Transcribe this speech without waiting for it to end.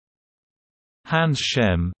Hans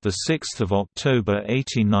Schemm, the 6th of October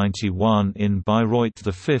 1891 in Bayreuth,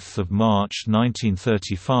 the 5th of March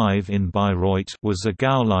 1935 in Bayreuth, was a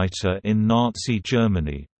Gauleiter in Nazi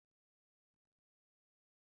Germany.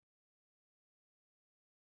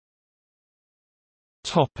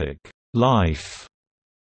 Topic: Life.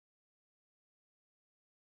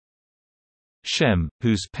 Schemm,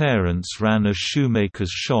 whose parents ran a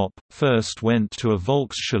shoemaker's shop, first went to a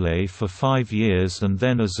Volksschule for 5 years and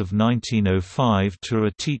then as of 1905 to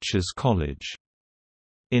a teacher's college.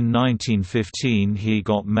 In 1915 he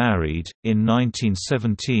got married, in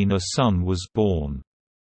 1917 a son was born.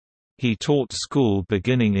 He taught school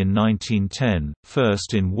beginning in 1910,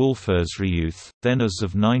 first in Wolfersriuth, then as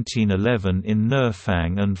of 1911 in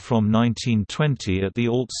Nerfang and from 1920 at the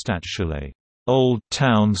Altstadtschule, Old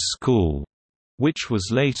Town School, which was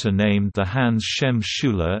later named the Hans Schemm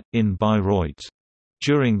Schule, in Bayreuth.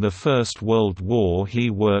 During the First World War he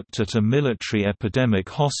worked at a military epidemic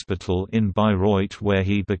hospital in Bayreuth where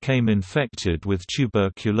he became infected with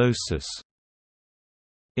tuberculosis.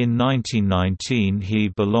 In 1919 he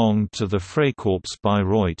belonged to the Freikorps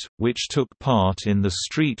Bayreuth, which took part in the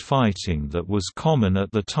street fighting that was common at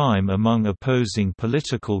the time among opposing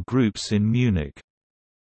political groups in Munich.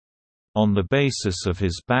 On the basis of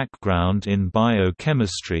his background in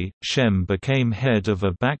biochemistry, Schemm became head of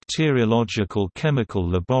a bacteriological chemical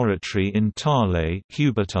laboratory in Thale,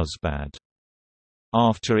 Hubertusbad.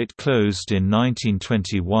 After it closed in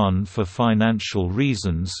 1921 for financial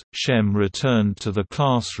reasons, Schemm returned to the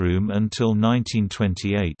classroom until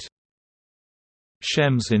 1928.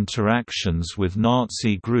 Schemm's interactions with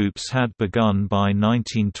Nazi groups had begun by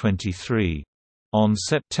 1923. On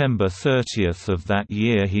September 30 of that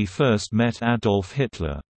year he first met Adolf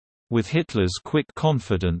Hitler. With Hitler's quick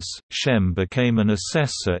confidence, Schemm became an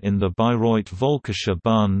assessor in the Bayreuth Völkischer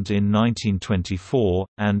Bund in 1924,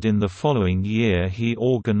 and in the following year he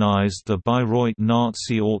organized the Bayreuth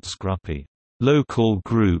Nazi Ortsgruppe, local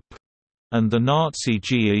group, and the Nazi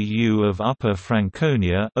GAU of Upper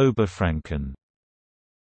Franconia, Oberfranken.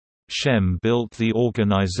 Schemm built the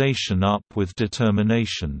organization up with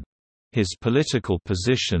determination. His political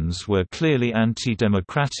positions were clearly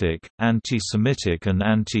anti-democratic, anti-Semitic and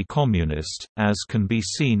anti-communist, as can be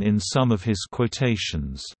seen in some of his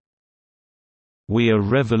quotations. "We are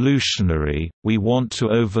revolutionary, we want to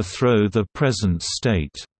overthrow the present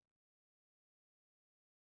state.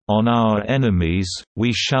 On our enemies,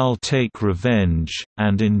 we shall take revenge,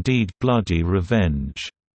 and indeed bloody revenge.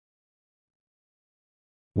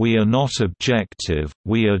 We are not objective,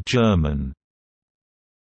 we are German.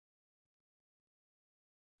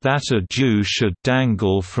 That a Jew should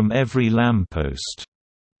dangle from every lamppost."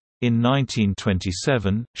 In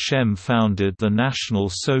 1927, Schemm founded the National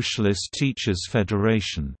Socialist Teachers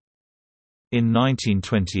Federation. In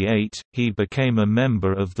 1928, he became a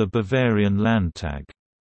member of the Bavarian Landtag.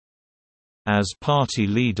 As party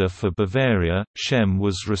leader for Bavaria, Schemm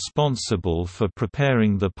was responsible for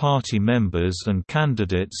preparing the party members and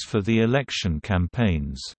candidates for the election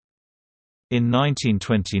campaigns. In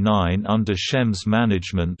 1929 under Schemm's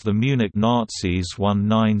management the Munich Nazis won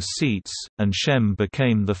 9 seats, and Schemm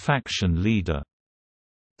became the faction leader.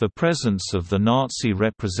 The presence of the Nazi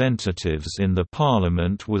representatives in the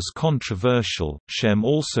parliament was controversial. Schemm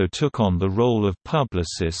also took on the role of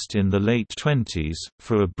publicist in the late 20s.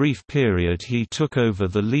 For a brief period he took over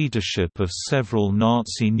the leadership of several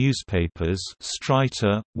Nazi newspapers,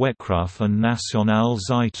 Streiter, Weckruf and Nationale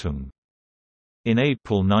Zeitung. In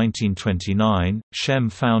April 1929,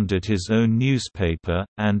 Schemm founded his own newspaper,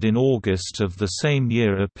 and in August of the same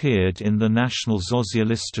year appeared in the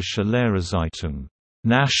Nationalsozialistische Lehrerzeitung,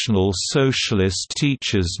 National Socialist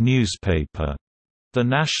Teachers Newspaper, the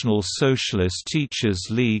National Socialist Teachers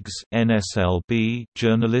League's (NSLB)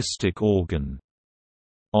 journalistic organ.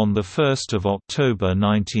 On 1 October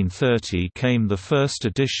 1930 came the first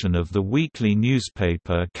edition of the weekly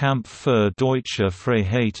newspaper Kampf für deutsche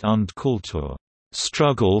Freiheit und Kultur,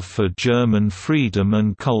 Struggle for German Freedom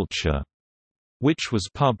and Culture, which was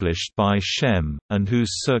published by Schemm, and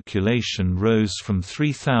whose circulation rose from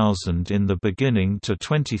 3,000 in the beginning to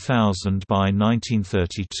 20,000 by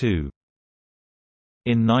 1932.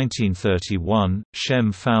 In 1931,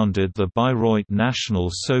 Schemm founded the Bayreuth National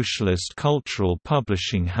Socialist Cultural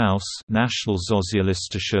Publishing House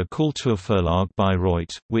Nationalsozialistischer Kulturverlag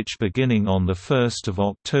Bayreuth, which beginning on 1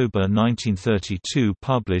 October 1932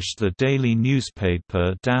 published the daily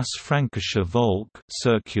newspaper Das Fränkische Volk,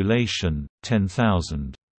 circulation,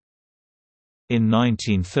 10,000. In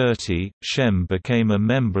 1930, Schemm became a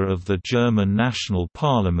member of the German National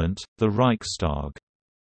Parliament, the Reichstag.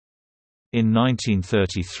 In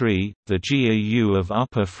 1933, the GAU of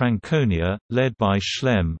Upper Franconia, led by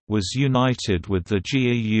Schemm, was united with the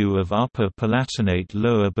GAU of Upper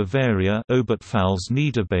Palatinate-Lower Bavaria Oberpfalz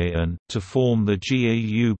Niederbayern to form the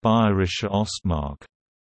GAU Bayerische Ostmark.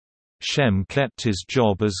 Schemm kept his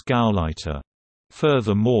job as Gauleiter.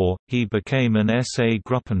 Furthermore, he became an SA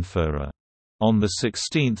Gruppenführer. On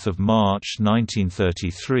 16 March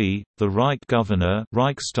 1933, the Reich Governor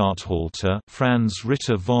Reichsstatthalter Franz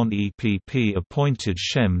Ritter von EPP appointed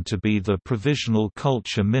Schemm to be the Provisional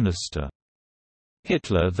Culture Minister.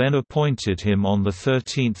 Hitler then appointed him on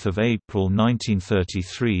 13 April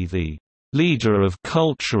 1933 the "leader of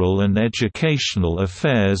cultural and educational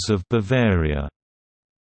affairs of Bavaria."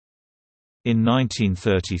 In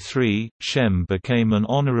 1933, Schemm became an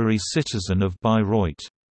honorary citizen of Bayreuth.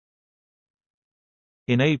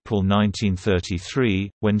 In April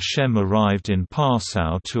 1933, when Schemm arrived in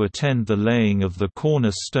Passau to attend the laying of the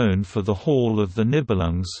cornerstone for the Hall of the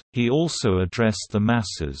Nibelungs, he also addressed the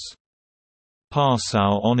masses.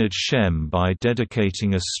 Passau honored Schemm by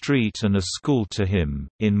dedicating a street and a school to him.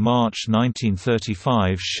 In March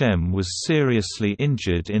 1935, Schemm was seriously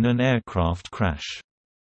injured in an aircraft crash.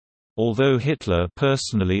 Although Hitler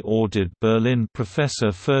personally ordered Berlin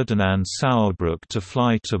professor Ferdinand Sauerbruch to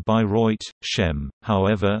fly to Bayreuth, Schemm,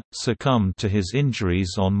 however, succumbed to his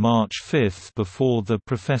injuries on March 5 before the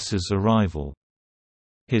professor's arrival.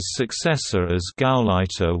 His successor as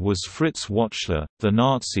Gauleiter was Fritz Wöchler. The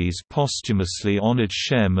Nazis posthumously honored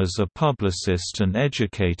Schemm as a publicist and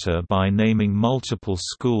educator by naming multiple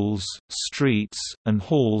schools, streets, and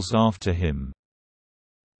halls after him.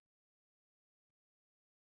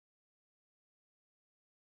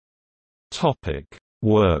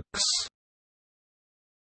 Works.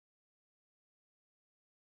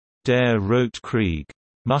 Der Rote Krieg.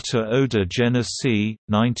 Mutter oder Genesee,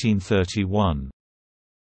 1931.